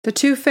The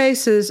Two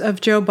Faces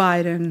of Joe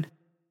Biden.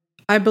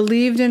 I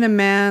believed in a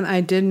man I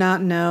did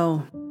not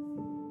know.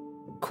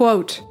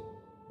 Quote,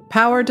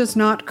 power does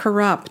not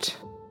corrupt.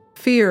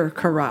 Fear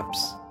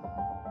corrupts.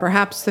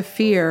 Perhaps the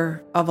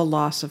fear of a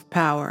loss of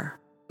power.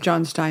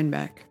 John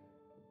Steinbeck.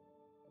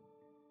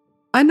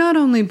 I not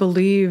only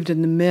believed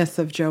in the myth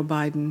of Joe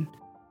Biden,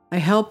 I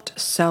helped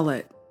sell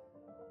it.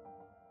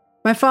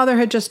 My father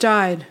had just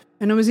died,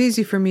 and it was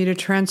easy for me to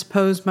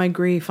transpose my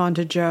grief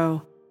onto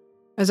Joe,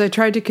 as I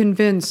tried to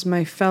convince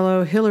my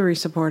fellow Hillary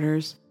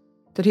supporters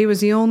that he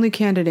was the only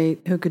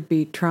candidate who could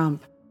beat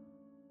Trump.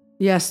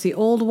 Yes, the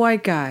old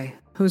white guy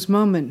whose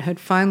moment had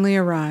finally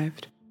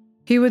arrived.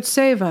 He would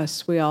save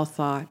us, we all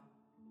thought.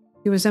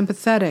 He was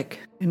empathetic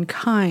and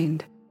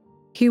kind.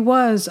 He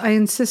was, I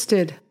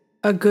insisted,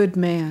 a good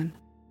man.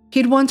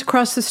 He'd once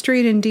crossed the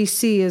street in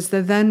D.C. as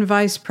the then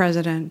vice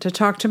president to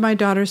talk to my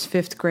daughter's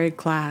 5th grade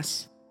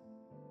class.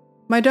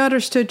 My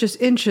daughter stood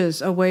just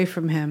inches away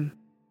from him.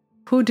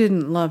 Who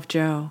didn't love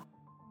Joe?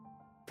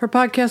 For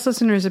podcast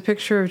listeners, a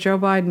picture of Joe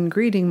Biden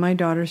greeting my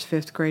daughter's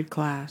 5th grade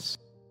class.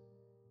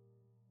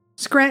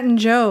 Scranton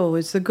Joe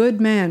is the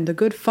good man, the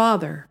good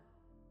father,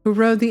 who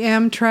rode the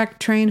Amtrak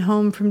train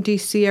home from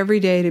D.C. every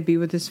day to be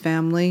with his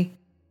family.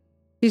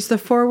 He's the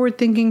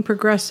forward-thinking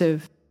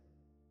progressive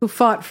who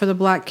fought for the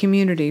black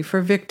community, for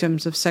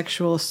victims of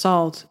sexual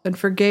assault, and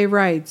for gay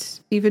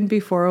rights even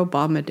before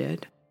Obama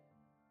did.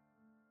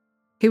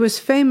 He was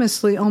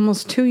famously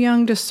almost too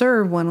young to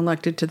serve when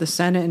elected to the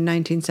Senate in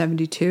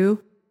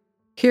 1972.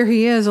 Here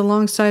he is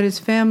alongside his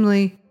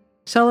family,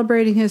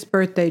 celebrating his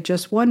birthday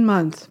just 1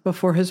 month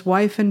before his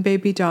wife and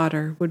baby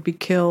daughter would be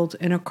killed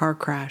in a car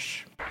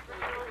crash.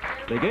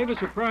 They gave a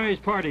surprise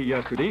party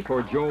yesterday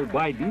for Joe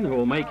Biden, who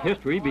will make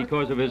history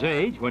because of his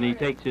age when he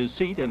takes his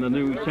seat in the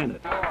new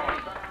Senate.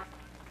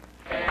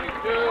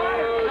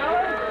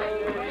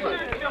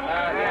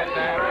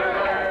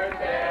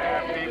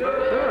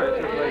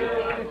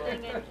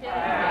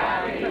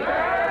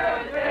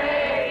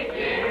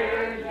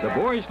 The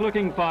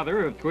boyish-looking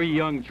father of 3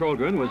 young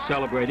children was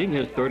celebrating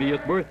his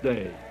 30th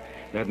birthday.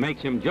 That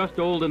makes him just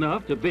old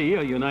enough to be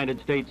a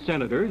United States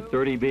Senator,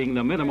 30 being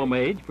the minimum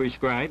age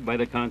prescribed by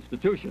the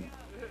Constitution.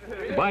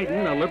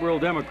 Biden, a liberal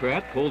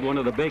Democrat, pulled one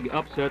of the big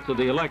upsets of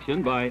the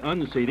election by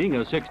unseating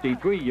a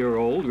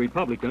 63-year-old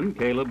Republican,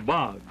 Caleb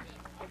Boggs.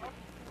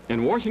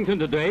 In Washington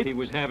today, he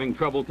was having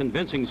trouble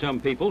convincing some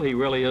people he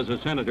really is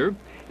a senator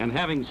and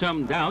having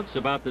some doubts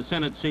about the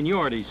Senate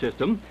seniority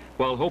system,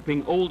 while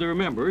hoping older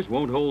members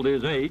won't hold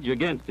his age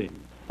against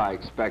him. I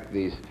expect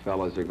these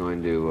fellows are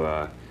going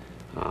to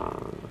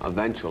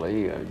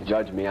eventually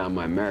judge me on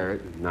my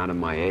merit, not on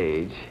my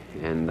age,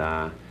 and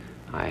I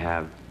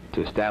have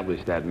to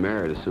establish that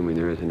merit, assuming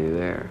there is any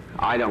there.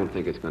 I don't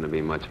think it's going to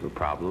be much of a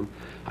problem.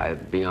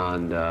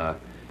 Beyond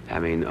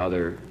having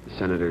other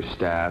senators'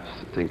 staffs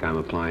think I'm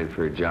applying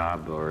for a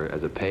job or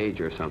as a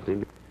page or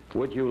something.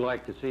 Would you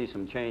like to see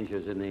some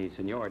changes in the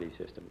seniority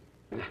system?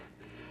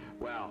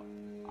 Well,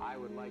 I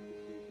would like to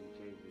see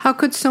some changes. How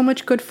could so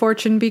much good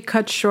fortune be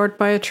cut short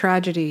by a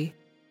tragedy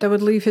that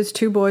would leave his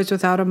 2 boys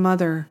without a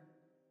mother?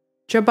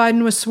 Joe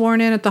Biden was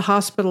sworn in at the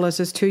hospital as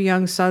his 2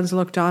 young sons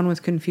looked on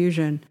with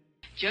confusion.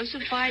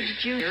 Joseph Biden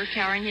Jr.,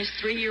 carrying his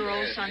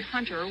 3-year-old son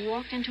Hunter,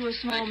 walked into a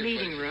small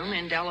meeting room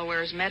in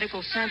Delaware's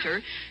medical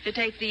center to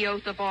take the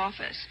oath of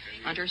office.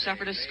 Hunter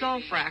suffered a skull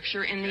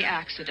fracture in the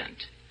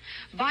accident.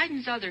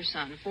 Biden's other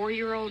son,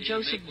 4-year-old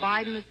Joseph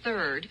Biden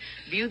III,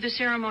 viewed the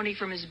ceremony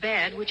from his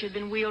bed, which had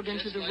been wheeled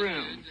into the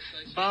room.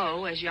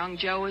 Beau, as young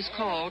Joe is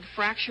called,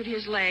 fractured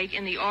his leg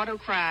in the auto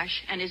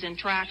crash and is in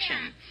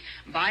traction.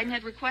 Biden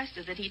had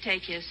requested that he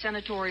take his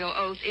senatorial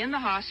oath in the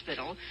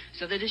hospital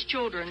so that his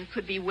children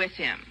could be with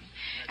him.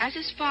 As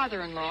his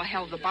father-in-law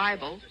held the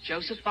Bible,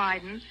 Joseph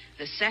Biden,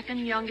 the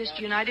 2nd youngest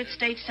United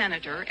States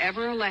senator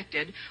ever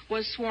elected,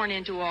 was sworn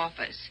into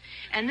office.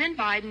 And then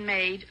Biden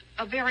made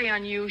a very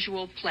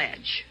unusual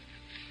pledge.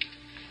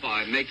 Well,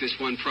 I make this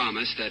one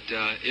promise that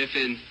if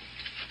in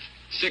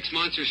 6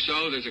 months or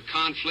so there's a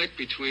conflict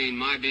between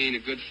my being a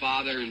good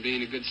father and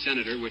being a good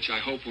senator, which I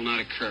hope will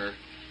not occur.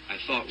 I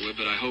thought would,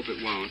 but I hope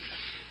it won't.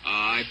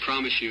 I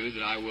promise you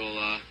that I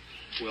will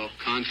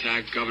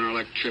contact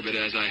Governor-elect Tribbitt,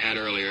 as I had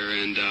earlier,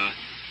 and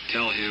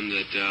tell him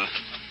that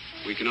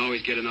we can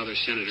always get another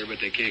senator, but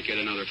they can't get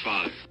another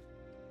father.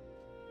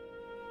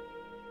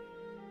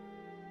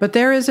 But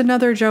there is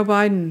another Joe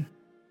Biden.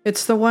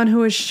 It's the one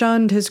who has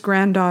shunned his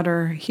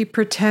granddaughter he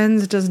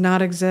pretends does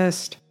not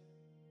exist.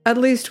 At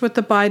least with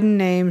the Biden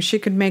name, she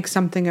could make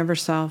something of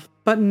herself.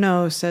 But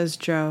no, says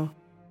Joe,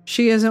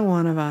 she isn't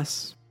one of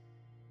us.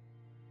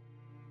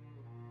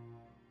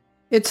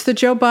 It's the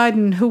Joe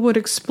Biden who would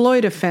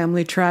exploit a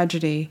family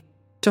tragedy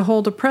to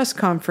hold a press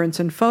conference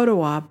and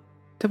photo op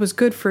that was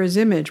good for his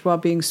image while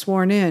being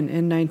sworn in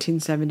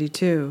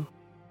 1972.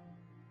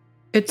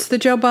 It's the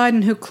Joe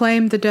Biden who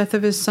claimed the death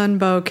of his son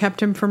Beau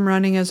kept him from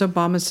running as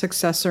Obama's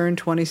successor in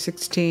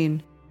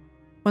 2016,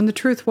 when the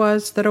truth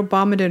was that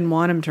Obama didn't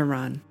want him to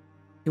run.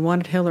 He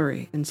wanted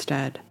Hillary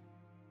instead.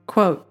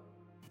 Quote,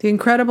 "The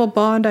incredible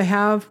bond I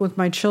have with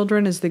my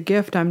children is the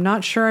gift I'm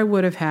not sure I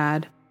would have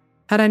had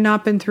had I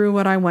not been through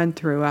what I went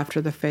through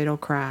after the fatal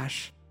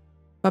crash.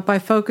 But by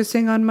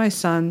focusing on my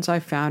sons, I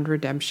found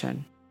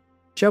redemption.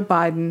 Joe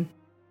Biden,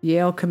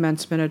 Yale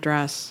Commencement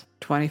Address,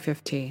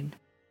 2015.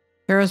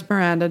 Here is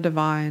Miranda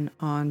Devine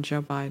on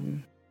Joe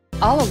Biden.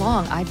 All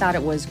along, I thought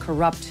it was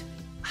corrupt,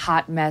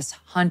 hot mess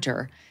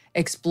Hunter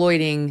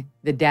exploiting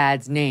the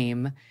dad's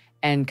name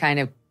and kind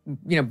of,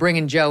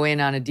 bringing Joe in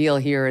on a deal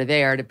here or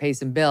there to pay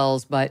some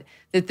bills, but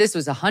that this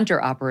was a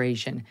Hunter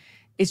operation.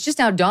 It's just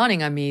now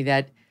dawning on me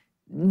that,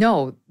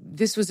 no,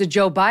 this was a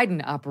Joe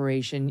Biden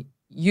operation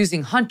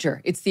using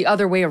Hunter. It's the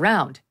other way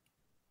around.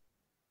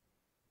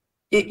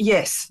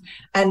 Yes.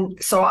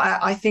 And so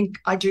I think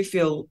I do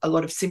feel a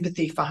lot of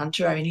sympathy for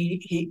Hunter. I mean,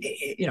 he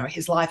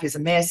his life is a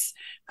mess.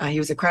 He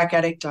was a crack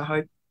addict. I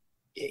hope,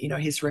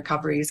 his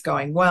recovery is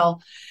going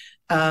well.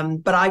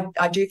 But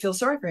I do feel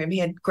sorry for him. He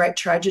had great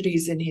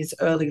tragedies in his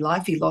early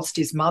life. He lost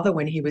his mother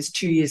when he was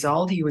 2 years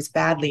old. He was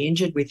badly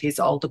injured with his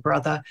older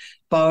brother,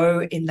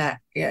 Beau, in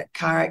that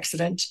car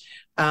accident.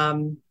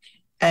 Joe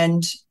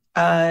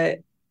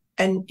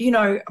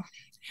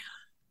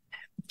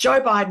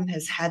Biden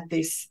has had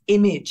this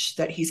image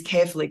that he's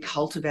carefully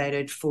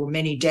cultivated for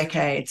many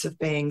decades of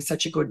being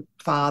such a good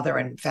father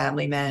and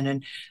family man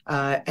and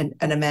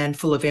a man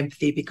full of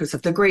empathy because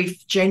of the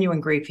grief,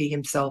 genuine grief he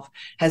himself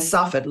has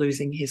suffered,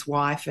 losing his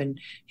wife and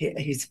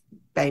his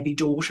baby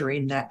daughter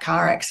in that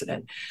car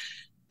accident.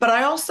 But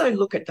I also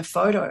look at the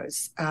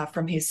photos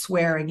from his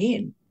swearing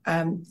in.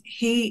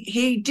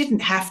 He didn't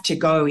have to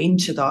go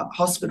into the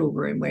hospital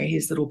room where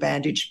his little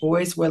bandaged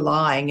boys were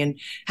lying and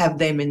have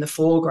them in the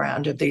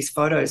foreground of these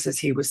photos as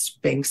he was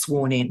being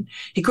sworn in.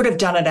 He could have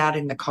done it out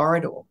in the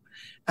corridor.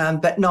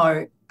 But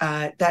no,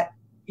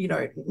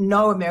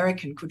 no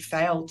American could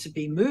fail to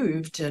be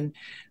moved and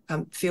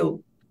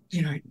feel,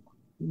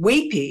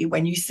 weepy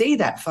when you see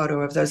that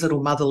photo of those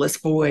little motherless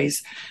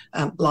boys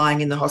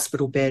lying in the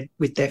hospital bed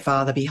with their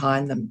father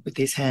behind them with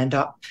his hand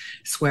up,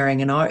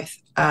 swearing an oath.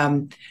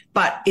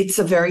 But it's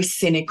a very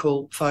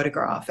cynical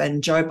photograph,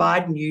 and Joe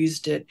Biden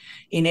used it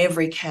in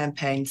every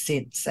campaign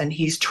since, and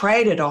he's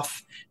traded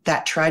off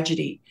that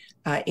tragedy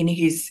in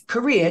his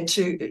career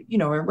to,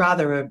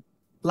 a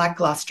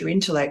lackluster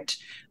intellect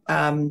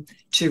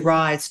to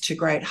rise to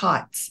great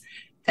heights,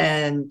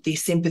 and the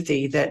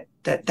sympathy that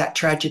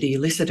tragedy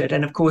elicited.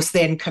 And of course,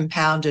 then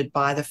compounded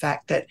by the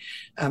fact that,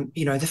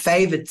 the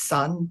favoured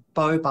son,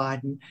 Beau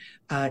Biden,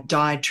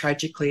 died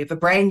tragically of a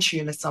brain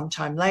tumour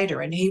sometime later.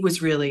 And he was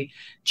really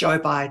Joe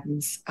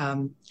Biden's,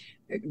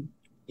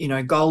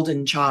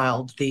 golden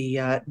child.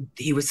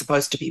 He was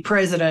supposed to be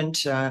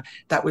president.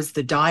 That was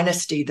the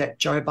dynasty that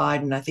Joe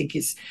Biden, I think,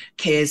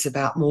 cares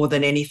about more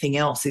than anything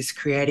else, is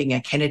creating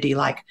a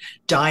Kennedy-like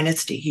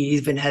dynasty. He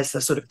even has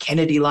a sort of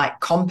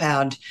Kennedy-like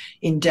compound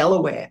in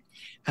Delaware,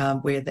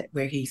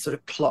 where he sort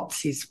of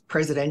plots his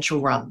presidential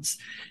runs.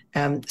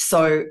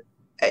 So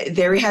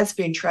there has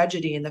been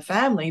tragedy in the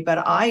family, but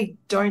I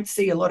don't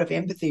see a lot of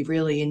empathy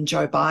really in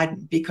Joe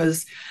Biden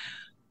because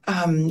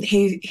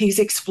he's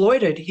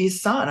exploited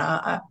his son.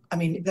 I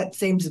mean, that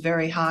seems a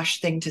very harsh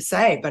thing to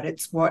say, but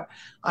it's what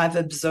I've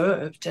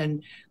observed.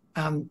 And,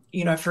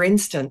 for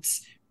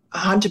instance,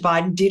 Hunter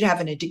Biden did have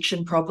an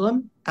addiction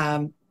problem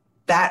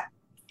that,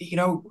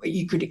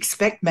 you could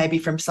expect maybe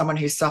from someone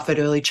who suffered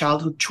early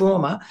childhood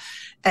trauma.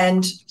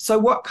 And so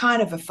what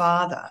kind of a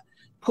father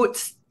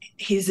puts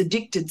his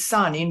addicted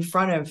son in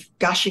front of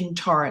gushing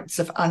torrents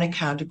of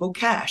unaccountable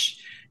cash,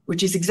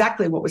 which is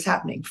exactly what was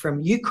happening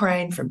from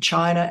Ukraine, from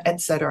China,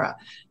 etc.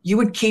 You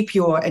would keep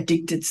your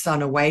addicted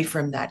son away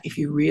from that if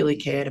you really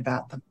cared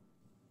about them.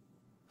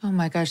 Oh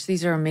my gosh,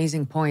 these are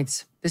amazing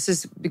points. This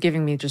is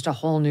giving me just a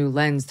whole new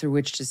lens through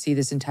which to see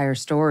this entire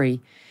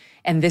story.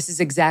 And this is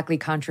exactly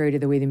contrary to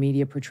the way the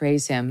media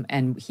portrays him,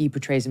 and he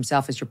portrays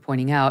himself, as you're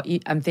pointing out.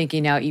 I'm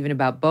thinking now even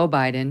about Beau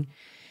Biden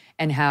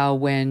and how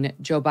when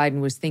Joe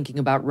Biden was thinking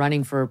about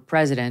running for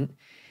president,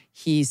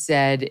 he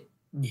said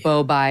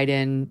Beau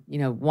Biden,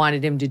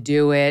 wanted him to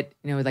do it,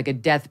 like a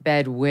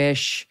deathbed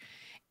wish.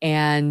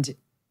 And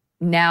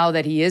now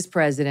that he is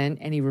president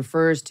and he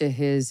refers to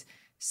his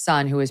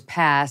son who has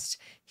passed,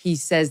 he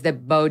says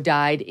that Beau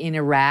died in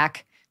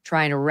Iraq,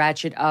 trying to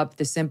ratchet up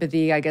the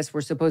sympathy I guess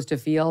we're supposed to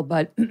feel.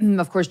 But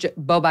of course,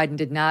 Beau Biden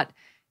did not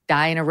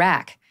die in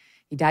Iraq.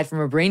 He died from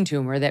a brain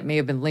tumor that may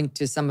have been linked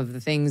to some of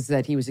the things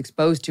that he was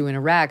exposed to in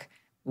Iraq.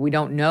 We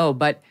don't know,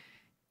 but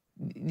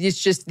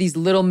it's just these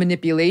little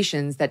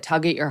manipulations that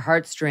tug at your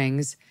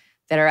heartstrings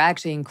that are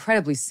actually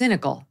incredibly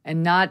cynical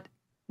and not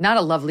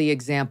a lovely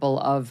example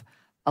of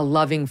a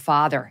loving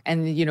father.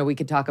 And, we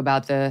could talk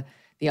about the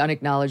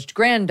unacknowledged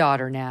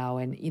granddaughter now.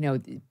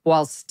 And,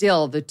 while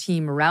still the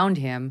team around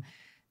him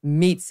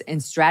meets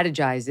and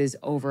strategizes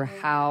over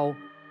how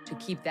to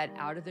keep that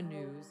out of the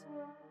news.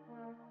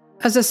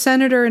 As a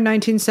senator in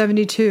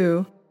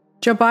 1972,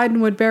 Joe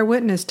Biden would bear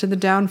witness to the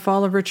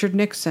downfall of Richard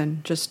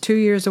Nixon, just 2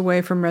 years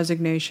away from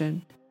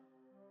resignation.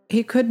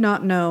 He could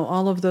not know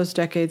all of those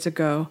decades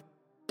ago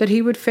that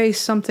he would face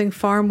something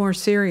far more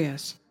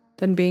serious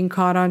than being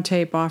caught on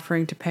tape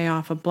offering to pay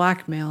off a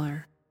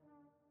blackmailer.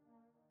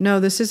 No,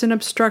 this is an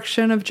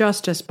obstruction of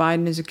justice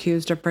Biden is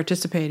accused of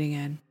participating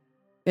in.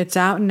 It's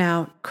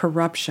out-and-out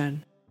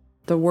corruption,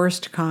 the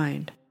worst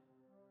kind.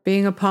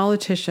 Being a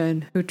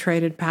politician who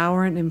traded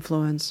power and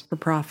influence for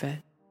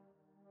profit.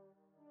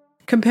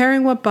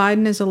 Comparing what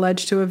Biden is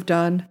alleged to have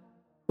done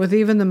with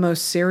even the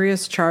most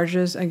serious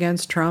charges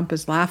against Trump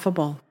is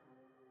laughable.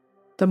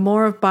 The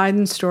more of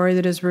Biden's story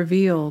that is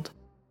revealed,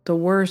 the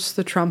worse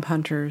the Trump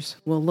hunters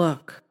will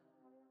look.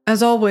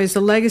 As always,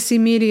 the legacy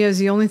media is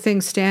the only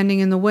thing standing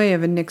in the way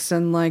of a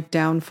Nixon-like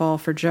downfall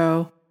for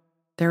Joe.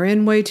 They're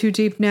in way too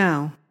deep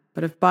now,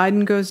 but if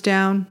Biden goes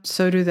down,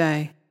 so do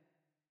they.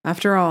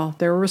 After all,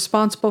 they were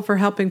responsible for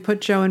helping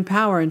put Joe in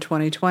power in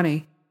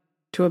 2020,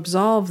 to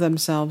absolve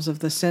themselves of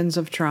the sins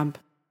of Trump.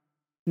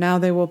 Now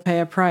they will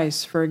pay a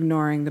price for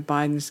ignoring the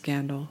Biden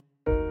scandal.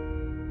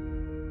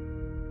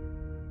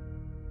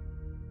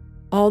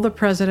 All the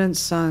president's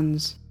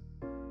sons.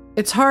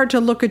 It's hard to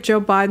look at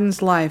Joe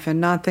Biden's life and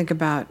not think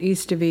about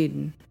East of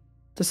Eden,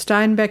 the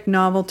Steinbeck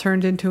novel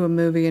turned into a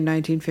movie in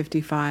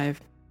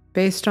 1955,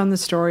 based on the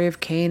story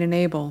of Cain and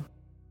Abel.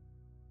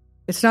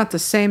 It's not the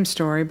same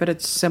story, but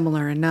it's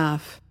similar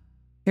enough.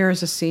 Here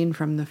is a scene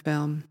from the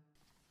film.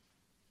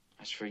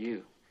 That's for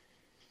you.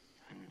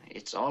 And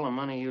it's all the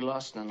money you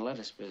lost in the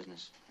lettuce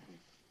business.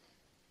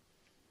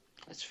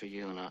 That's for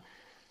you, and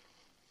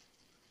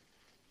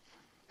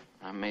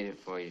I made it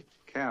for you.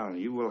 Cal,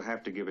 you will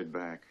have to give it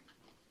back.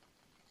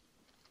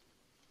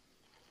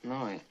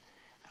 No,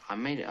 I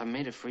made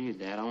it for you,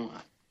 Dad.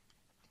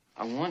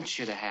 I want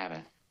you to have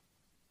it.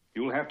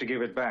 You'll have to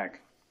give it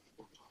back.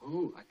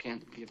 Who? I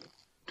can't give it.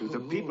 To the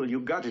people you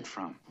got it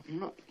from.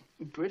 No,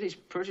 British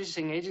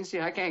purchasing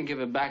agency. I can't give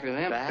it back to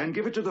them. Then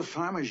give it to the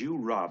farmers you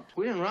robbed.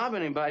 We didn't rob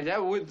anybody, Dad.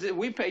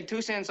 We paid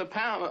 2 cents a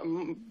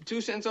pound,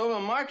 2 cents over the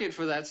market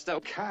for that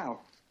stuff.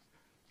 Cal,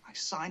 I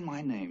sign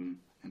my name,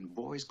 and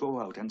boys go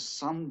out, and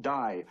some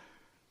die.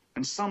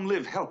 And some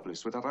live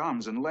helpless without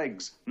arms and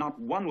legs. Not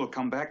one will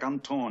come back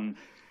untorn.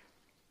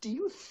 Do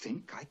you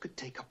think I could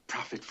take a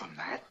profit from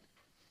that?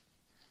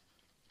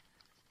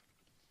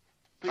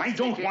 I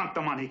don't want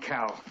the money,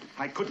 Cal.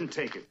 I couldn't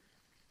take it.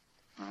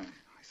 I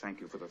thank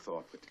you for the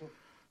thought, but...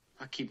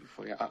 I'll keep it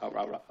for you.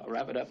 I'll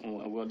wrap it up,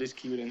 and we'll just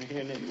keep it in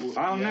here, and then...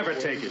 I'll never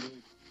take it.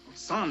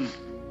 Son,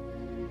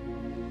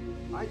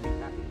 I'd be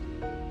happy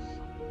to.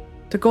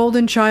 The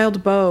golden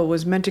child Beau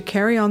was meant to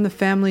carry on the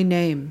family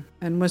name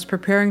and was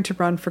preparing to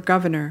run for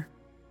governor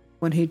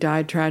when he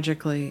died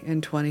tragically in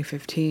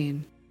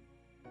 2015.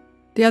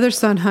 The other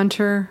son,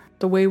 Hunter,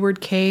 the wayward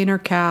Cain or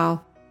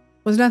Cal,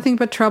 was nothing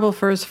but trouble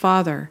for his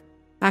father,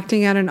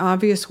 acting out in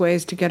obvious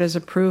ways to get his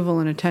approval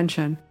and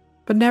attention,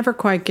 but never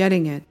quite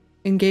getting it,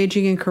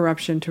 engaging in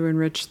corruption to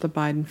enrich the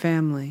Biden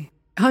family.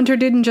 Hunter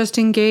didn't just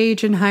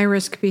engage in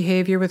high-risk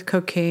behavior with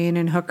cocaine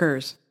and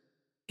hookers.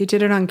 He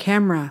did it on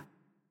camera,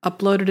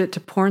 uploaded it to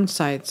porn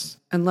sites,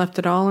 and left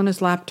it all on his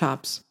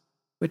laptops,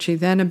 which he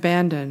then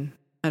abandoned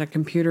at a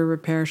computer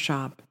repair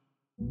shop.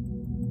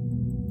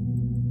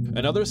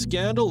 Another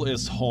scandal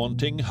is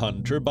haunting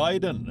Hunter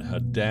Biden. A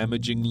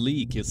damaging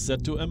leak is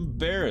set to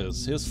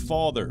embarrass his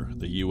father,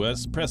 the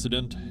U.S.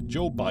 President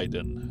Joe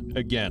Biden,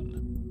 again.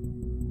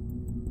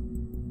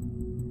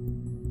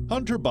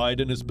 Hunter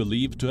Biden is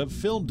believed to have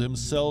filmed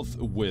himself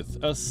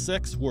with a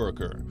sex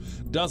worker.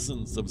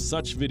 Dozens of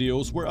such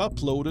videos were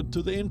uploaded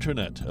to the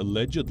internet,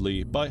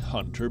 allegedly by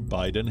Hunter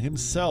Biden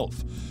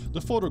himself.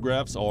 The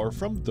photographs are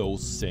from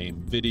those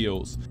same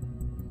videos.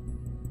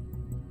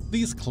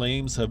 These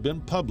claims have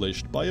been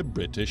published by a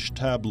British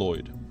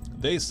tabloid.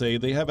 They say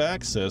they have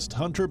accessed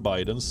Hunter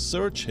Biden's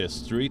search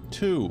history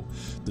too.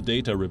 The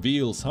data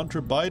reveals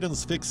Hunter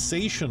Biden's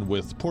fixation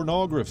with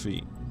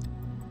pornography.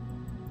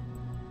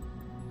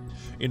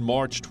 In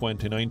March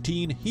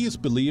 2019, he is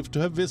believed to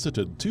have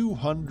visited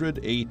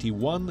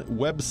 281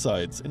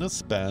 websites in a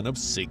span of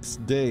 6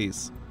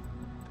 days.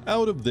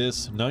 Out of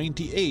this,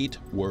 98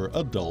 were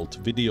adult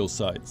video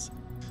sites.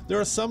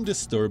 There are some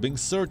disturbing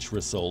search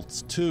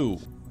results too.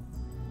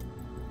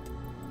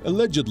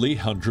 Allegedly,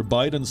 Hunter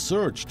Biden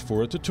searched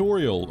for a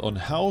tutorial on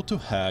how to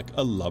hack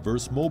a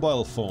lover's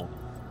mobile phone.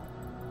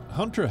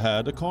 Hunter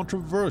had a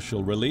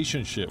controversial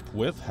relationship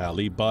with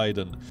Hallie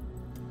Biden.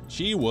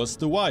 She was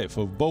the wife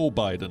of Beau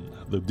Biden,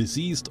 the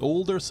deceased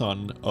older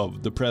son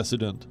of the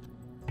president.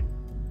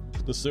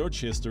 The search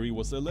history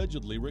was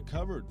allegedly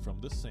recovered from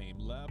the same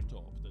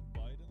laptop that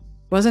Biden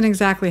wasn't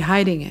exactly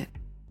hiding it.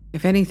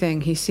 If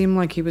anything, he seemed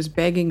like he was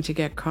begging to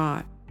get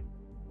caught,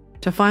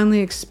 to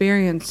finally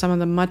experience some of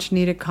the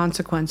much-needed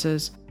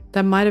consequences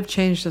that might have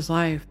changed his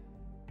life.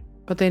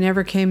 But they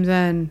never came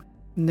then,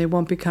 and they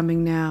won't be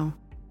coming now.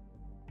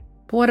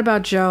 But what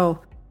about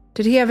Joe?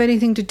 Did he have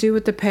anything to do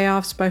with the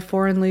payoffs by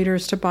foreign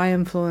leaders to buy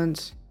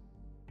influence?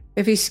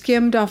 If he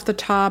skimmed off the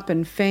top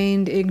and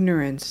feigned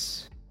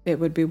ignorance, it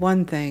would be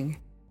one thing.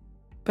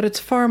 But it's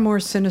far more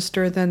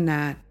sinister than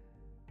that.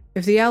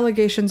 If the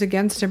allegations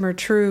against him are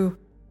true,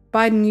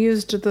 Biden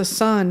used the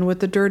son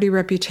with the dirty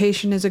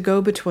reputation as a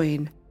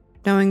go-between,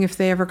 knowing if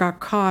they ever got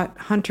caught,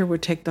 Hunter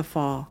would take the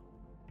fall.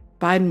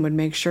 Biden would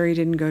make sure he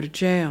didn't go to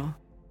jail.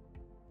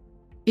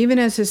 Even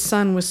as his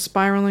son was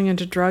spiraling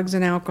into drugs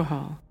and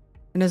alcohol,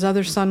 and his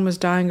other son was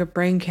dying of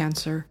brain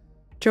cancer,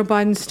 Joe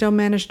Biden still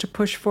managed to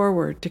push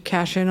forward to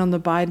cash in on the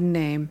Biden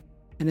name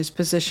and his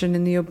position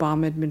in the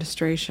Obama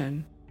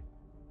administration.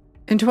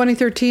 In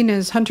 2013,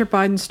 as Hunter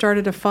Biden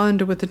started a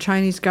fund with the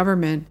Chinese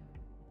government,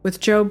 with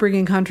Joe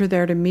bringing Hunter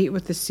there to meet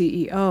with the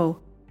CEO,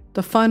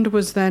 the fund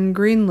was then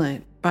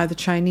greenlit by the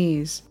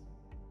Chinese.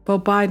 Beau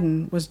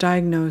Biden was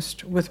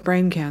diagnosed with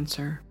brain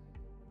cancer.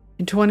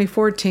 In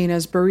 2014,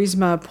 as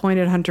Burisma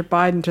appointed Hunter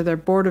Biden to their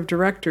board of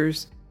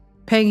directors,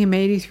 paying him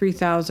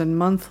 $83,000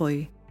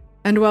 monthly,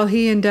 and while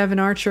he and Devon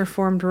Archer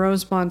formed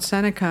Rosemont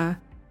Seneca,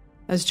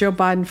 as Joe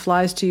Biden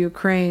flies to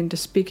Ukraine to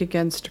speak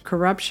against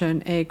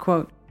corruption, a,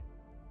 quote,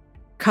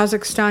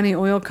 Kazakhstani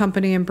oil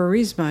company and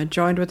Burisma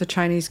joined with a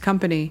Chinese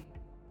company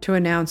to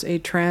announce a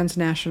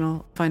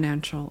transnational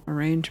financial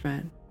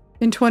arrangement.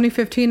 In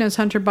 2015, as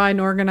Hunter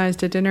Biden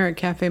organized a dinner at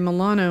Cafe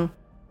Milano,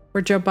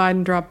 where Joe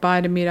Biden dropped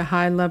by to meet a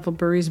high-level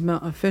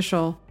Burisma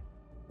official,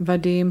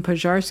 Vadim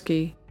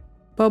Pojarsky,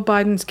 Beau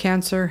Biden's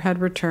cancer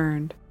had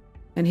returned,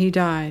 and he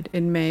died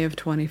in May of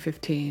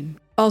 2015.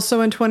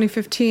 Also in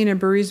 2015, a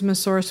Burisma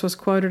source was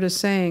quoted as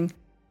saying,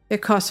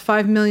 "It costs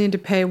 $5 million to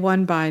pay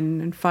one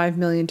Biden and $5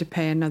 million to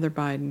pay another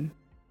Biden."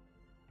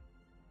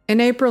 In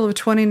April of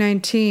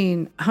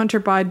 2019, Hunter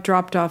Biden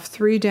dropped off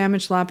 3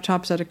 damaged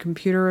laptops at a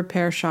computer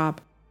repair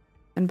shop,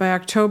 and by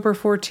October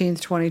 14,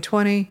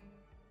 2020,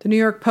 the New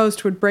York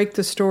Post would break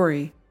the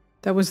story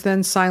that was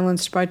then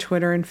silenced by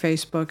Twitter and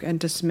Facebook and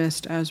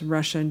dismissed as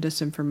Russian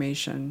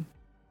disinformation.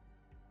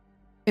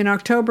 In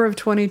October of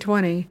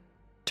 2020,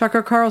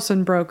 Tucker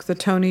Carlson broke the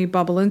Tony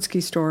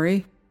Bobulinski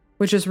story,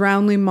 which is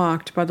roundly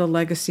mocked by the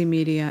legacy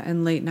media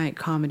and late-night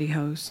comedy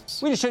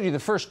hosts. We just showed you the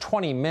first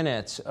 20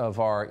 minutes of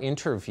our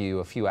interview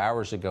a few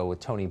hours ago with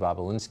Tony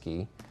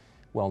Bobulinski,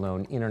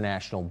 well-known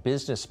international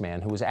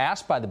businessman who was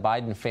asked by the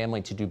Biden family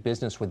to do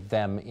business with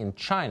them in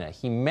China.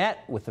 He met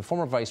with the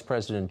former Vice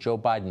President Joe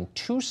Biden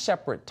 2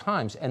 separate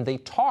times, and they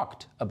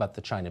talked about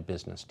the China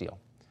business deal.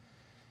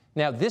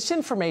 Now, this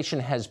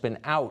information has been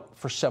out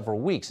for several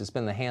weeks. It's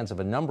been in the hands of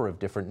a number of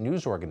different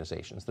news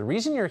organizations. The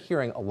reason you're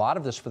hearing a lot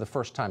of this for the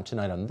first time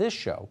tonight on this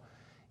show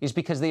is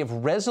because they have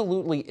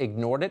resolutely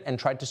ignored it and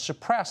tried to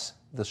suppress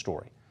the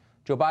story.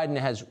 Joe Biden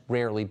has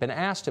rarely been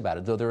asked about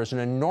it, though there is an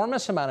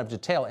enormous amount of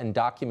detail and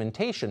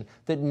documentation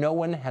that no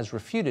one has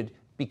refuted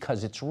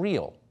because it's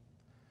real.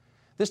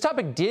 This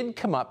topic did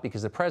come up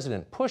because the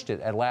president pushed it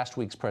at last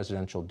week's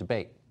presidential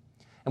debate.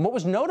 And what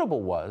was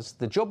notable was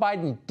that Joe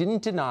Biden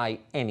didn't deny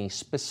any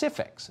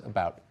specifics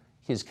about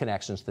his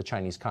connections to the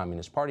Chinese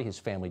Communist Party, his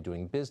family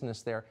doing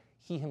business there,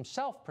 he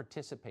himself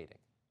participating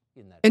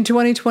in that. In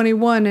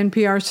 2021,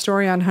 NPR's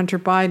story on Hunter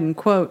Biden,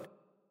 quote,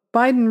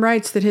 Biden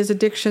writes that his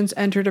addictions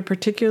entered a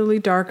particularly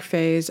dark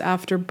phase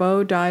after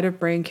Beau died of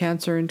brain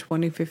cancer in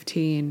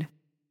 2015.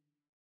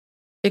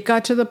 It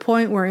got to the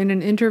point where in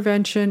an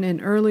intervention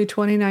in early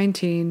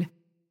 2019,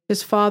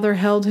 his father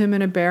held him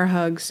in a bear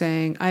hug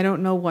saying, "I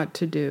don't know what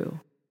to do."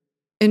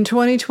 In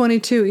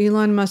 2022,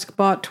 Elon Musk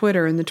bought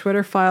Twitter, and the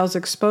Twitter files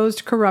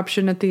exposed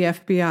corruption at the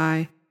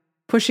FBI,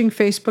 pushing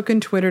Facebook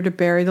and Twitter to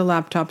bury the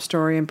laptop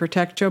story and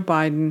protect Joe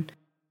Biden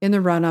in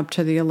the run-up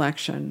to the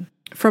election.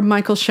 From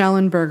Michael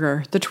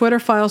Schellenberger, The Twitter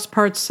Files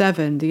Part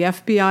 7, The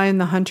FBI and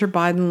the Hunter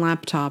Biden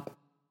Laptop,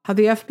 How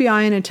the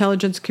FBI and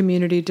intelligence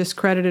community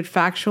discredited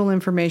factual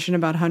information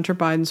about Hunter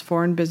Biden's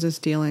foreign business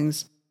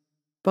dealings,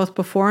 both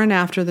before and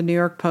after the New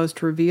York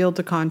Post revealed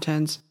the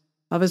contents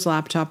of his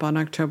laptop on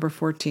October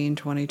 14,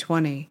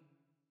 2020.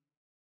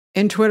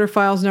 In Twitter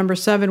Files number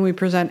 7, we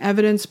present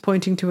evidence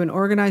pointing to an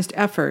organized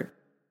effort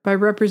by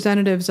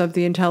representatives of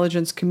the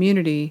intelligence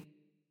community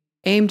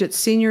aimed at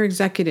senior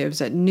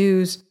executives at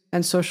news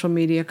and social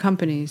media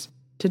companies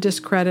to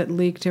discredit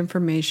leaked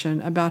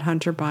information about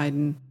Hunter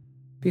Biden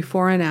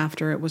before and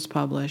after it was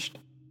published.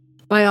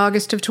 By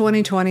August of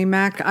 2020,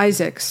 Mac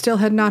Isaac still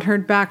had not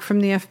heard back from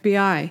the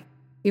FBI,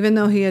 even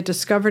though he had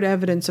discovered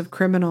evidence of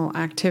criminal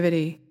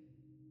activity.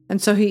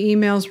 And so he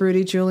emails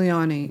Rudy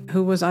Giuliani,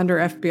 who was under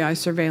FBI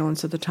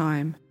surveillance at the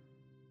time.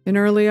 In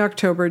early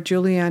October,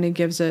 Giuliani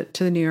gives it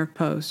to the New York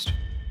Post.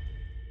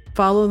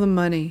 Follow the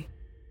money.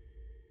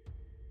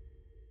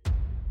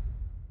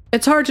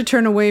 It's hard to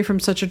turn away from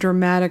such a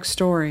dramatic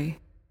story.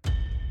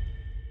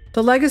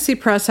 The legacy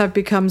press have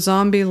become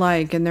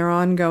zombie-like in their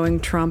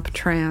ongoing Trump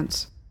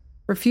trance,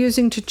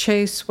 refusing to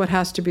chase what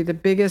has to be the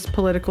biggest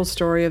political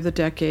story of the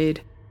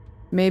decade,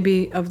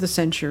 maybe of the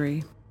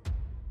century.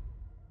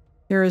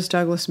 Here is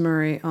Douglas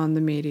Murray on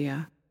the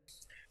media.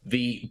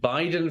 The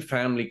Biden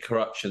family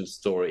corruption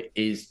story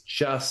is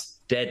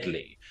just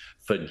deadly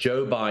for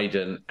Joe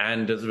Biden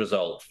and, as a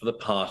result, for the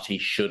party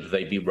should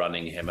they be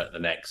running him at the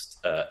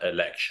next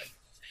election.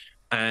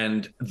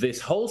 And this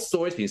whole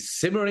story has been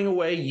simmering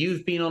away.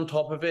 You've been on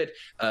top of it.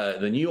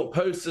 The New York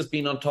Post has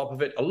been on top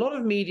of it. A lot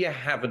of media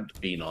haven't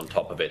been on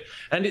top of it.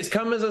 And it's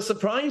come as a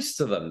surprise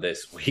to them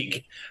this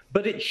week.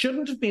 But it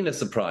shouldn't have been a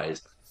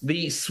surprise.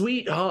 the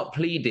sweetheart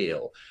plea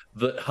deal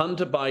that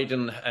Hunter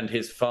Biden and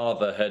his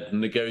father had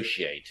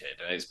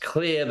negotiated, and it's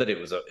clear that it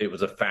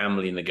was a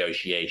family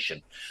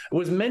negotiation, it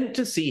was meant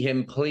to see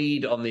him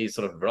plead on these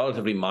sort of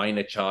relatively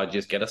minor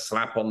charges, get a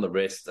slap on the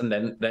wrist, and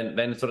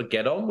then sort of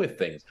get on with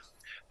things.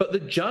 But the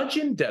judge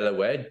in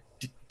Delaware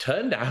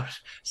turned out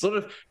sort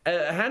of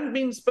hadn't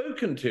been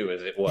spoken to,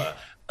 as it were.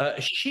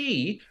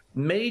 She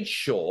made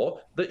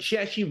sure that she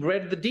actually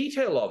read the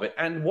detail of it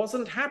and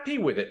wasn't happy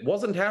with it.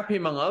 Wasn't happy,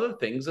 among other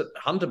things, that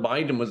Hunter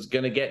Biden was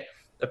going to get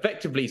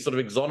effectively sort of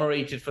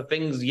exonerated for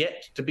things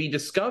yet to be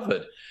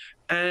discovered.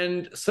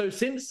 And so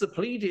since the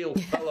plea deal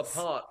fell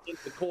apart in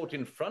the court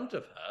in front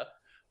of her,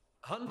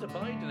 Hunter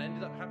Biden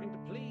ended up having to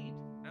plead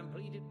and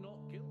pleaded not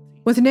guilty.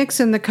 With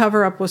Nixon, the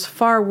cover-up was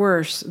far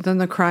worse than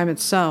the crime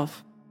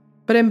itself.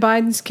 But in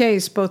Biden's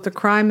case, both the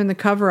crime and the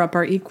cover-up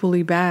are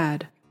equally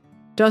bad.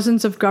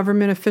 Dozens of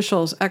government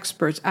officials,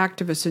 experts,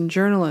 activists, and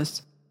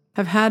journalists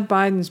have had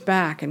Biden's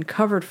back and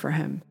covered for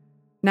him.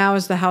 Now,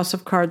 as the house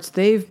of cards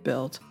they've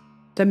built,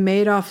 the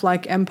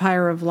Madoff-like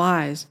empire of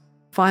lies,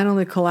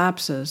 finally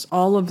collapses,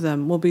 all of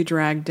them will be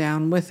dragged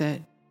down with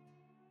it.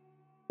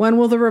 When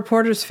will the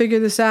reporters figure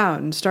this out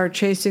and start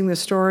chasing the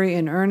story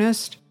in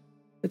earnest?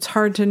 It's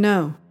hard to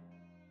know.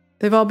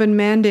 They've all been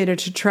mandated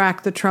to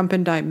track the Trump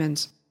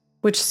indictments,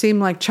 which seem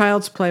like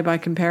child's play by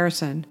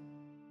comparison,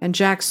 and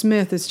Jack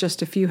Smith is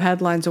just a few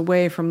headlines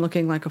away from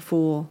looking like a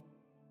fool.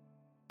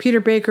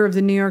 Peter Baker of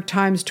the New York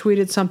Times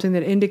tweeted something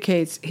that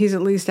indicates he's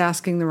at least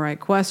asking the right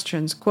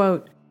questions.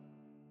 Quote,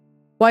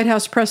 White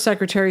House press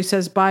secretary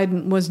says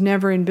Biden was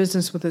never in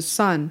business with his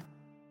son,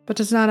 but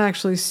does not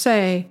actually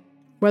say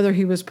whether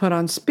he was put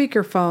on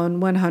speakerphone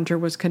when Hunter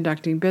was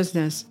conducting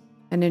business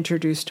and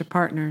introduced to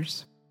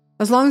partners.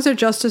 As long as their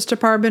Justice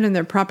Department and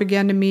their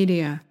propaganda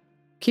media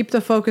keep the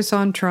focus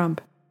on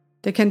Trump,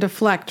 they can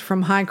deflect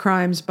from high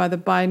crimes by the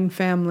Biden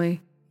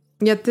family.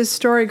 Yet this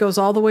story goes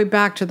all the way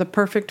back to the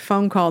perfect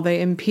phone call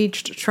they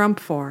impeached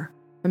Trump for.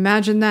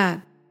 Imagine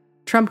that.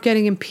 Trump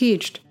getting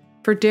impeached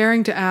for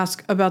daring to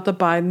ask about the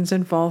Bidens'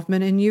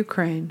 involvement in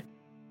Ukraine.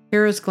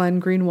 Here is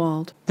Glenn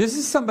Greenwald. This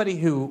is somebody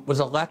who was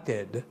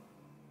elected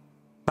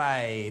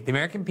by the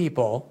American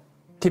people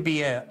to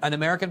be an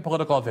American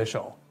political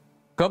official.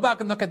 Go back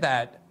and look at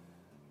that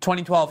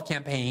 2012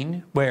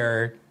 campaign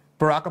where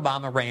Barack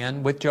Obama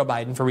ran with Joe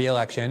Biden for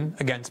re-election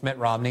against Mitt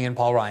Romney and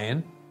Paul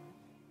Ryan.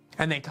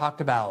 And they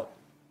talked about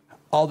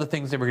all the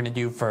things they were going to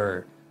do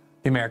for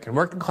the American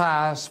working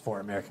class, for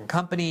American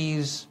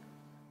companies,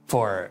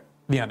 for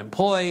the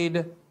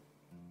unemployed.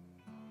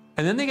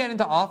 And then they get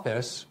into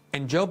office,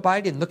 and Joe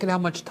Biden, look at how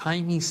much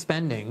time he's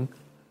spending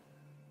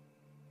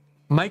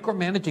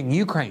micromanaging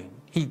Ukraine.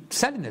 He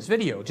said in this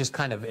video, just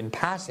kind of in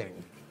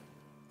passing,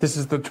 this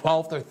is the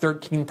 12th or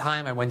 13th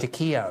time I went to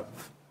Kiev.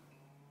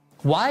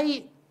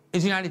 Why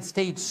is the United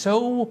States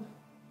so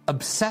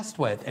obsessed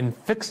with and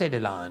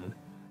fixated on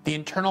the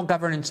internal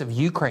governance of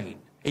Ukraine?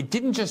 It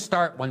didn't just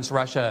start once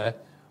Russia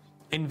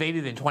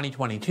invaded in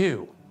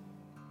 2022.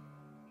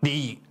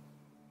 The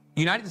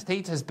United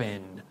States has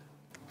been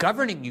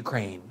governing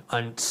Ukraine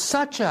on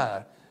such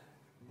a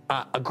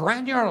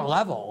granular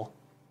level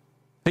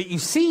that you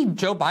see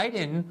Joe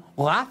Biden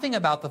laughing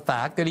about the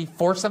fact that he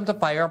forced them to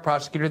fire a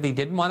prosecutor they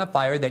didn't want to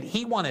fire, that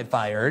he wanted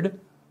fired,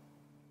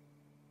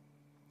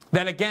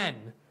 that again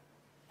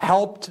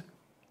helped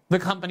the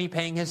company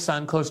paying his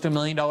son close to $1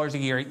 million a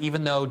year,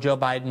 even though Joe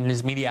Biden and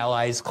his media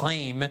allies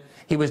claim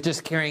he was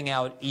just carrying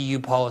out EU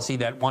policy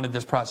that wanted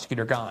this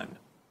prosecutor gone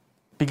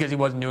because he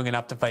wasn't doing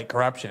enough to fight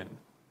corruption.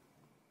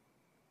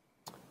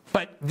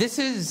 But this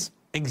is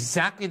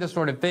exactly the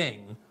sort of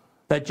thing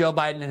that Joe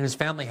Biden and his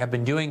family have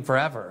been doing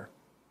forever.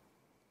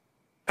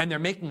 And they're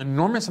making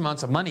enormous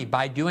amounts of money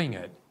by doing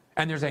it.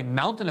 And there's a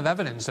mountain of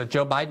evidence that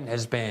Joe Biden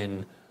has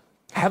been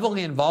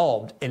heavily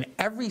involved in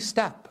every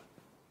step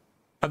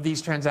of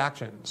these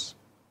transactions.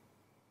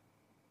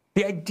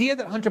 The idea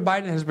that Hunter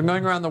Biden has been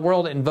going around the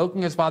world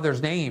invoking his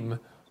father's name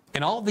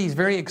in all these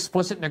very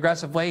explicit and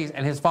aggressive ways,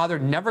 and his father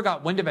never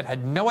got wind of it,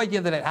 had no idea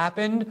that it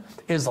happened,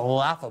 is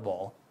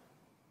laughable.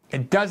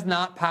 It does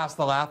not pass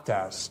the laugh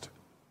test.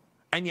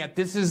 And yet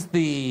this is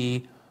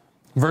the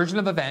version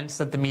of events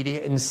that the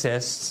media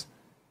insists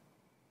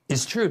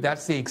is true.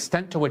 That's the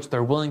extent to which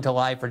they're willing to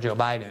lie for Joe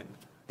Biden.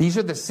 These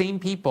are the same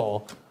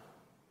people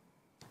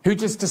who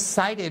just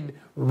decided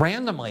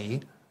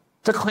randomly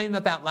to claim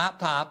that that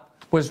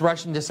laptop was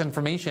Russian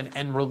disinformation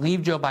and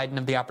relieve Joe Biden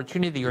of the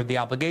opportunity or the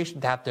obligation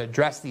to have to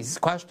address these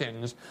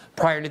questions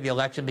prior to the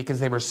election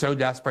because they were so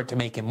desperate to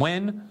make him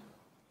win.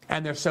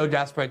 And they're so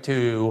desperate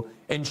to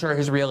ensure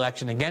his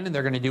reelection again. And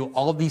they're going to do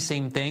all of these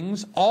same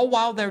things, all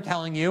while they're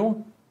telling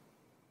you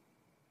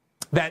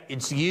that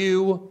it's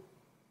you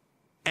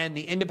and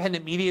the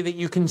independent media that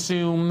you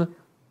consume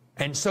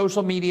and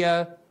social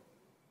media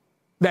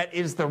that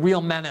is the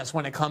real menace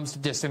when it comes to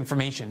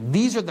disinformation.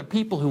 These are the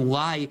people who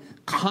lie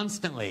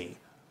constantly.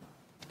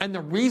 And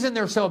the reason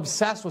they're so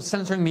obsessed with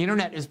censoring the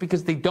internet is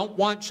because they don't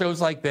want shows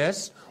like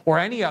this or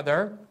any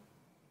other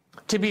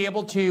to be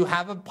able to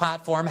have a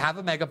platform, have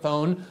a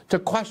megaphone to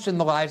question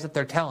the lies that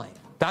they're telling.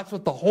 That's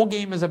what the whole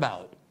game is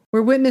about.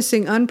 We're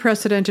witnessing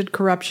unprecedented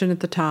corruption at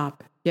the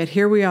top, yet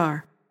here we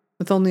are,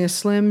 with only a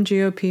slim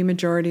GOP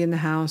majority in the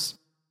House,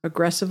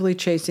 aggressively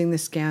chasing the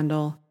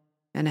scandal,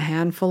 and a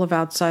handful of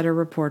outsider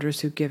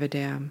reporters who give a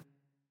damn.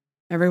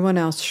 Everyone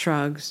else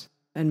shrugs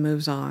and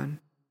moves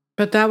on.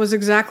 But that was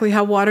exactly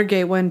how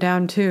Watergate went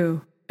down,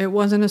 too. It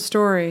wasn't a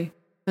story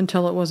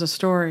until it was a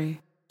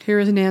story. Here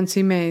is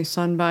Nancy Mace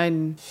on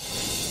Biden.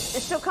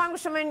 So,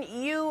 Congresswoman,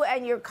 you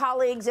and your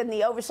colleagues in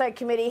the Oversight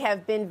Committee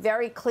have been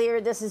very clear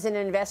this is an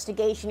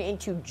investigation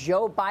into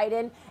Joe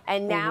Biden,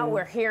 and now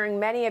we're hearing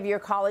many of your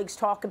colleagues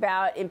talk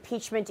about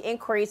impeachment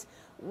inquiries.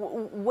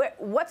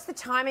 What's the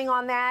timing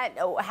on that?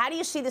 How do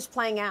you see this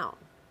playing out?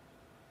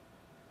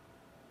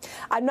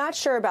 I'm not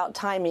sure about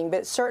timing,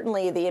 but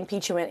certainly the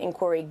impeachment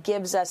inquiry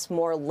gives us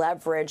more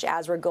leverage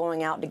as we're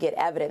going out to get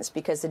evidence,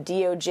 because the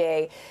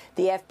DOJ,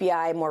 the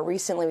FBI, more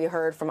recently we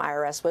heard from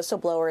IRS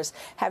whistleblowers,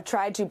 have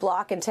tried to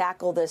block and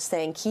tackle this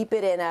thing, keep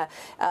it in a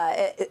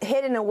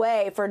hidden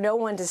away for no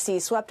one to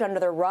see, swept under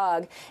the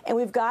rug. And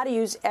we've got to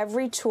use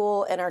every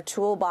tool in our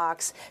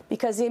toolbox,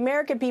 because the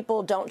American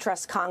people don't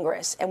trust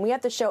Congress. And we have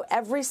to show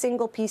every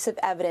single piece of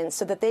evidence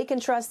so that they can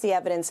trust the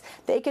evidence,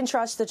 they can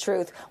trust the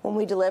truth when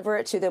we deliver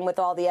it to them with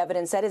all the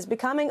evidence that is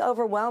becoming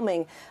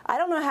overwhelming. I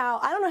don't know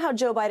how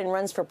Joe Biden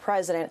runs for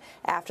president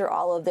after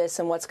all of this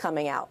and what's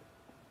coming out.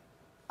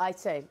 I'd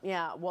say,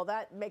 yeah. Well,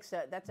 that's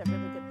a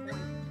really good point.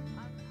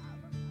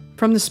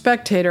 From The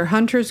Spectator,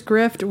 Hunter's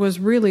grift was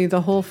really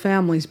the whole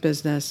family's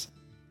business.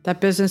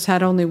 That business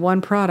had only one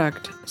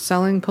product: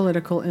 selling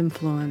political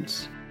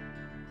influence.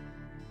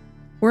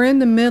 We're in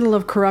the middle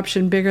of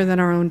corruption bigger than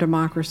our own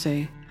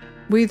democracy.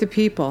 We, the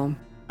people,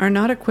 are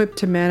not equipped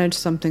to manage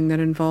something that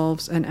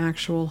involves an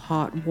actual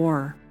hot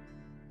war.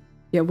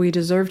 Yet we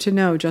deserve to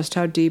know just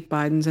how deep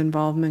Biden's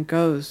involvement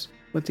goes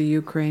with the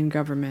Ukraine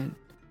government.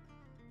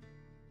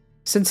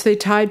 Since they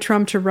tied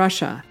Trump to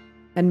Russia,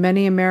 and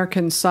many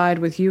Americans side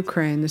with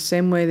Ukraine the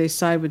same way they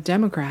side with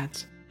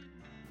Democrats,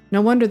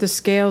 no wonder the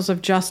scales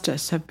of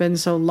justice have been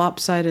so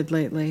lopsided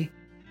lately.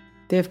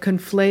 They have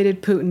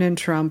conflated Putin and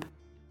Trump,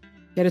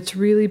 yet it's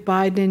really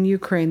Biden and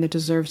Ukraine that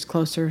deserves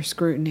closer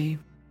scrutiny.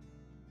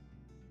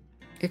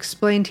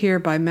 Explained here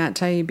by Matt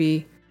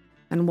Taibbi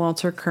and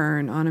Walter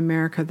Kern on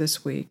America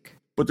This Week.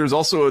 But there's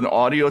also an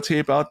audio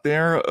tape out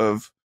there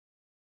of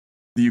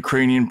the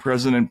Ukrainian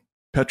president,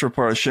 Petro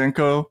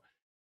Poroshenko,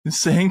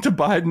 saying to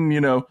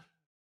Biden,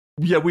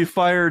 yeah, we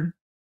fired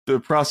the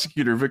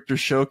prosecutor, Viktor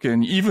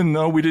Shokin, even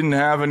though we didn't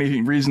have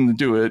any reason to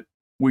do it.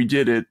 We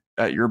did it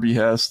at your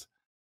behest.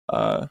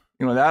 That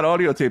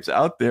audio tape's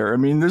out there. I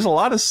mean, there's a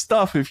lot of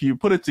stuff. If you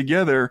put it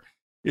together,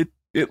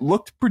 it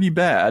looked pretty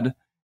bad.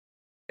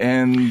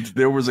 And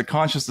there was a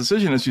conscious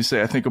decision, as you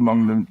say, I think,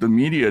 among the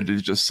media to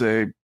just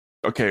say,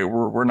 okay,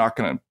 we're not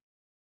going to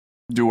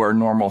do our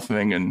normal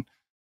thing and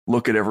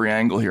look at every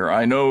angle here.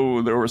 I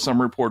know there were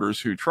some reporters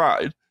who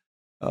tried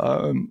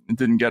and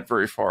didn't get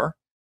very far.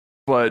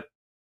 But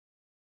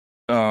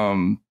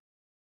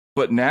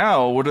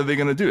now, what are they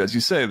going to do? As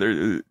you say,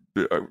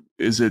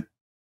 is it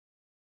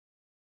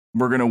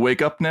we're going to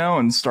wake up now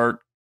and start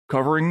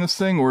covering this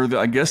thing? Or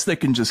I guess they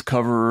can just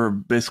cover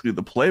basically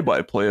the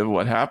play-by-play of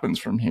what happens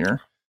from here.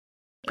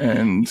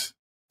 And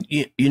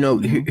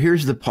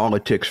here's the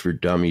politics for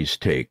dummies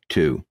take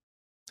too.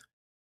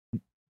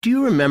 Do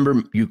you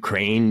remember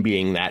Ukraine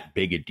being that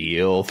big a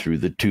deal through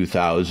the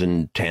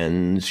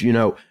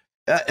 2010s?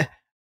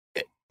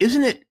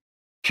 Isn't it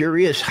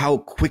curious how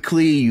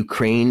quickly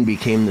Ukraine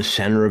became the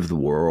center of the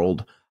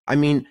world? I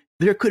mean,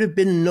 there could have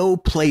been no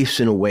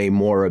place in a way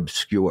more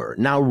obscure.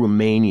 Now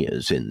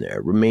Romania's in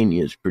there.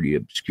 Romania's pretty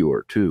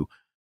obscure too.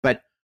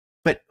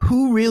 But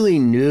who really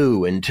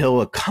knew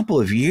until a couple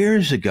of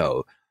years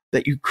ago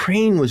that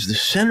Ukraine was the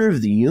center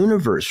of the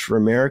universe for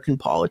American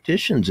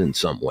politicians in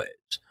some ways?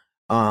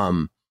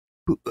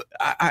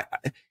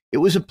 It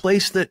was a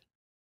place that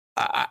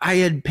I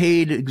had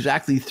paid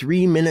exactly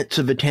 3 minutes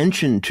of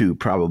attention to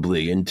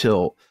probably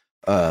until,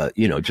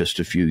 just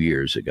a few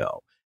years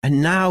ago.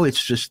 And now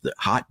it's just the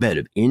hotbed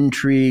of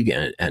intrigue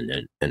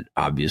and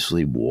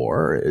obviously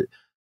war.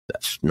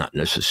 That's not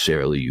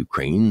necessarily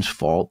Ukraine's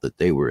fault that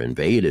they were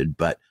invaded,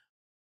 but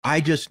I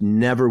just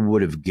never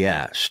would have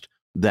guessed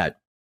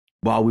that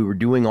while we were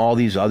doing all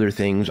these other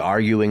things,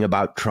 arguing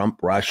about Trump,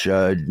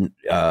 Russia,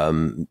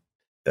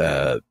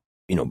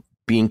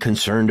 being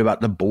concerned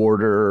about the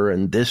border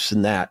and this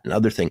and that and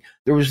other thing,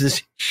 there was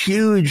this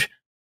huge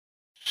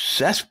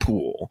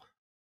cesspool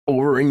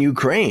over in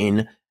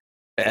Ukraine.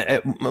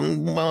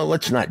 Well,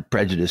 let's not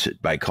prejudice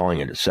it by calling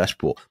it a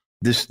cesspool.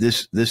 This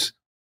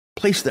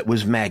place that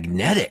was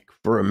magnetic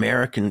for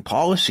American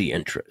policy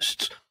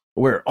interests,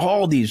 where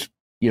all these,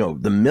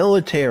 the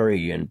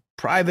military and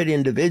private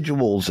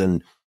individuals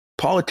and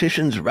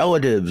politicians'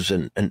 relatives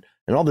and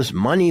all this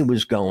money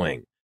was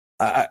going.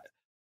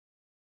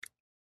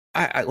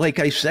 Like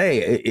I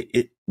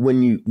say,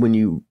 when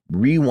you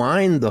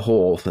rewind the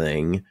whole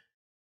thing,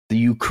 the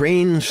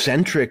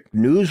Ukraine-centric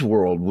news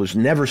world was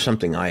never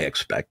something I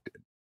expected.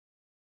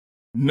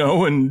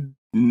 No, and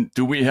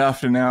do we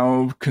have to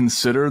now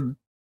consider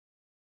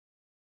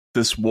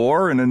this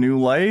war in a new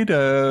light?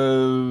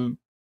 Well,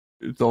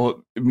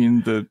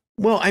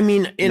 I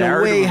mean, in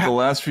a way, the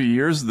last few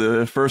years,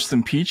 the first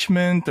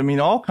impeachment, I mean,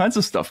 all kinds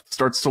of stuff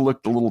starts to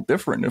look a little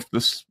different if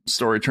this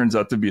story turns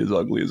out to be as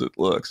ugly as it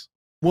looks.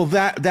 Well,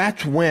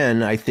 that's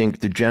when I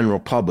think the general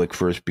public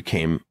first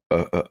became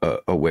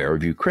aware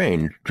of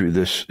Ukraine through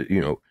this,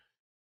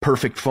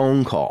 perfect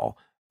phone call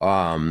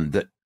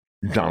that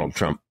Donald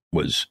Trump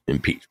was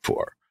impeached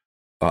for.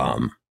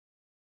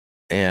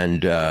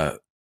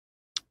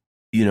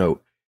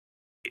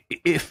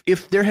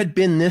 If there had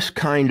been this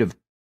kind of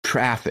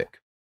traffic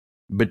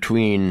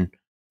between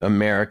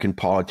American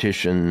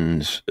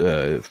politicians,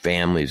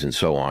 families, and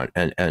so on,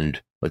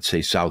 and let's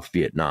say South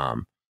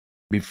Vietnam,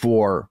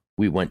 before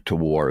we went to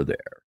war there,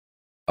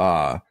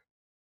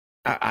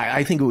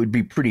 I think it would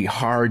be pretty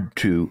hard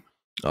to,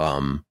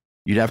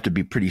 you'd have to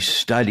be pretty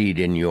studied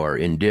in your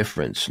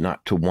indifference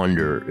not to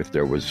wonder if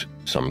there was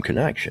some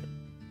connection.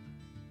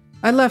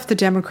 I left the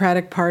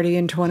Democratic Party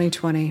in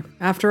 2020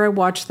 after I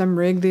watched them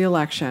rig the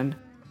election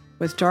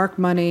with dark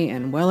money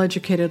and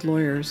well-educated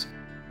lawyers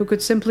who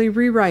could simply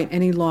rewrite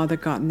any law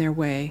that got in their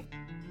way,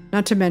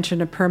 not to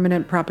mention a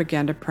permanent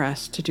propaganda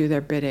press to do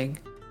their bidding.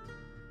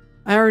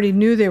 I already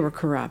knew they were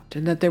corrupt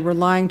and that they were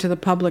lying to the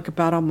public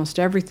about almost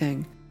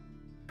everything,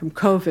 from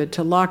COVID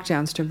to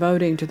lockdowns to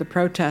voting to the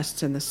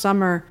protests in the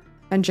summer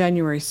and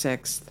January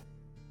 6th.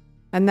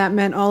 And that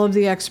meant all of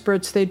the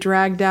experts they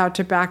dragged out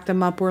to back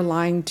them up were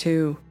lying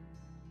too.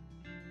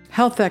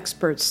 Health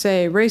experts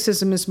say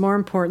racism is more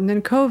important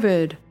than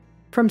COVID.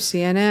 From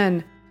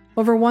CNN,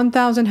 over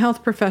 1,000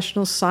 health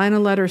professionals sign a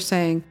letter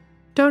saying,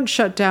 "Don't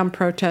shut down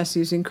protests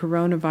using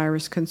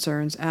coronavirus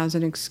concerns as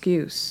an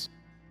excuse."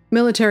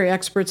 Military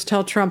experts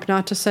tell Trump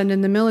not to send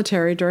in the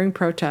military during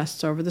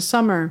protests over the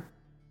summer.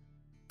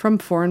 From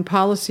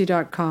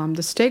foreignpolicy.com,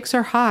 the stakes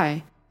are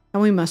high,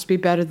 and we must be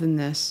better than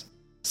this.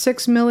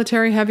 6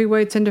 military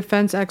heavyweights and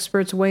defense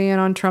experts weigh in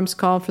on Trump's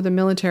call for the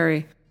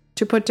military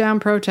to put down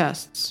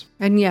protests.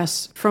 And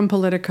yes, from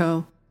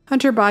Politico,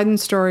 Hunter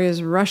Biden's story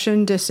is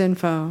Russian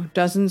disinfo,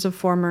 dozens of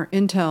former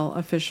intel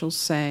officials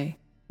say.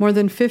 More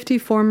than 50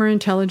 former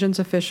intelligence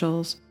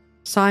officials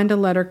signed a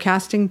letter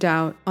casting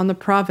doubt on the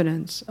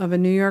provenance of a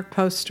New York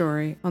Post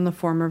story on the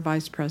former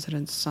vice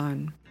president's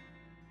son.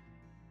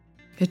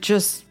 It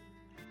just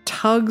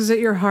tugs at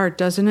your heart,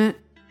 doesn't it?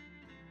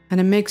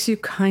 And it makes you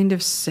kind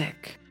of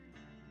sick.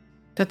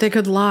 That they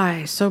could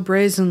lie so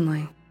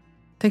brazenly,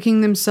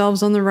 thinking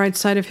themselves on the right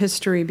side of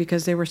history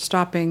because they were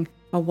stopping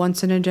a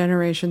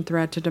once-in-a-generation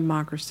threat to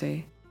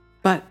democracy.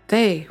 But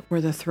they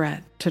were the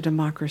threat to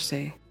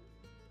democracy.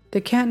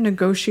 They can't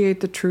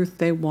negotiate the truth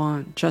they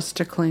want just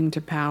to cling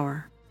to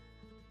power.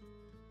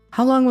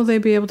 How long will they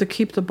be able to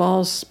keep the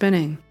balls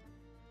spinning?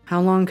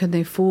 How long can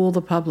they fool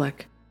the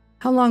public?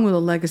 How long will the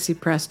legacy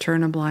press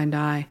turn a blind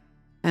eye?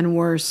 And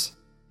worse,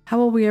 how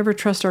will we ever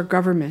trust our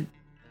government,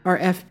 our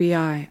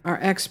FBI, our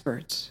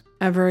experts,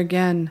 ever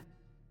again?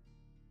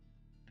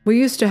 We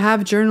used to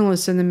have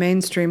journalists in the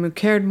mainstream who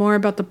cared more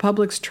about the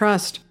public's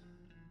trust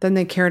than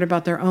they cared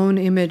about their own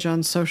image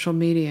on social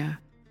media.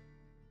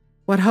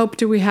 What hope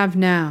do we have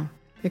now,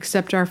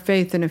 except our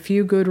faith in a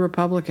few good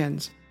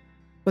Republicans,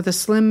 with a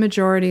slim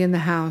majority in the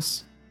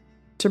House,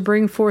 to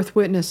bring forth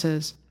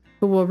witnesses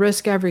who will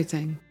risk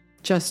everything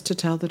just to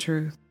tell the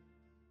truth?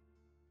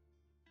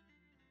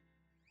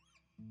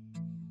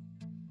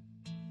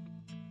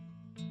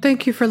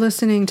 Thank you for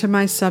listening to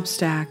my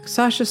Substack,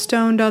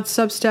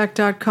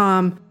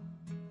 sashastone.substack.com.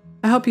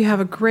 I hope you have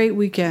a great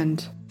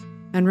weekend,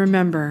 and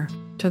remember,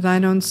 to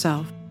thine own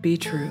self be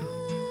true.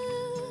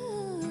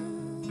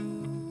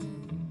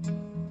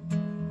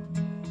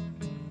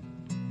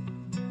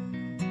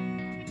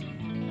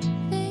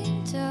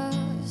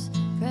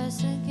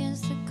 Press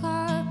against the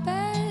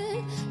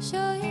carpet,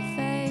 show your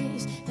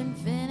face, then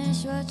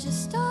finish what you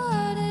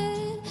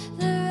started.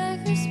 The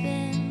record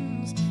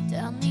spins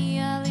down the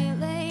alley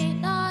late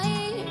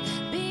night.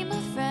 Be my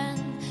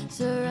friend,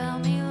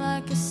 surround me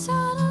like a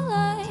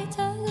satellite,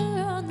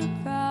 tether on the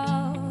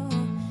prow.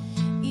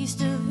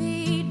 East of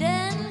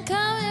Eden,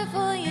 coming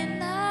for you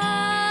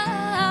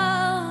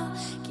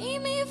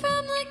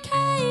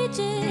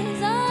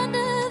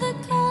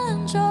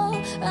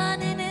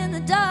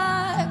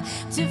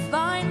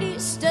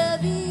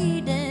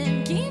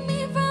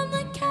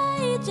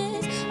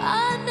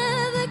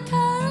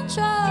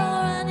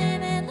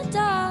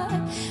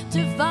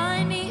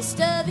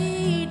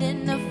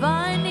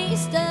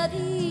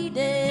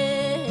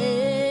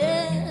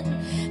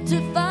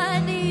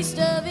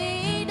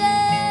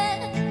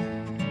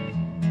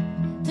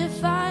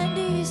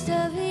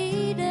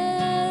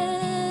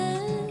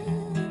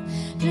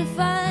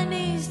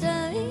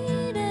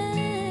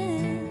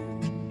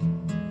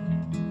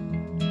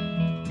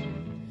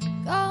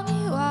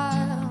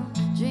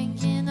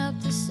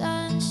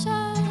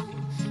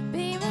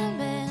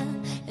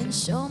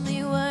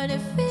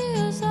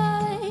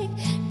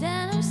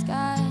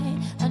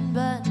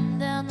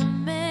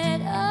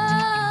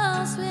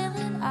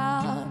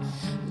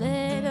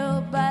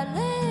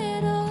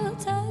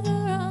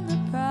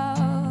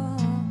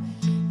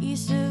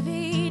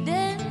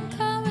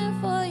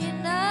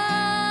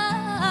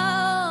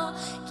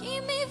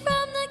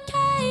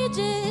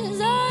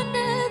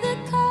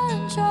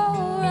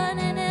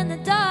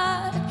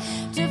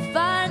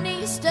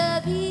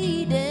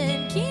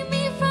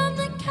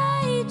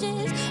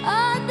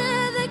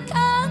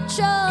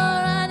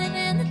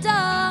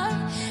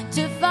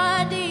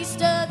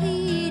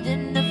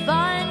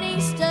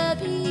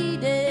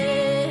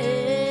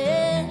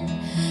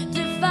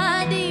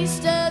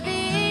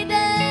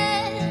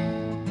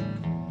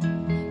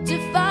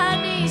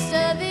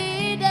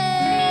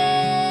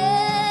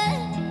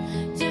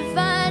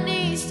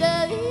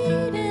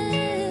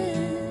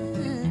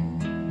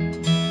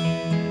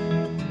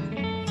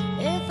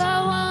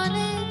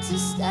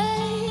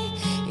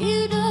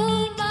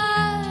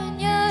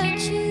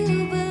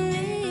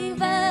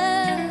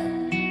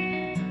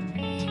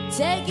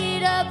Take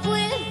it up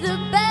with the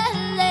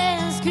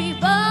balance,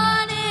 creep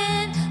on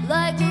in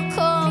like a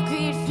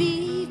concrete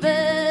fever.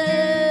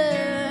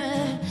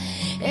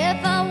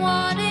 If I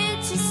wanted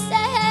to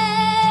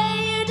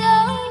say you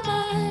don't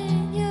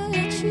mind, you're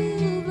a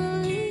true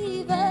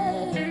believer.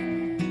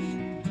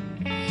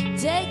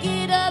 Take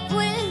it up with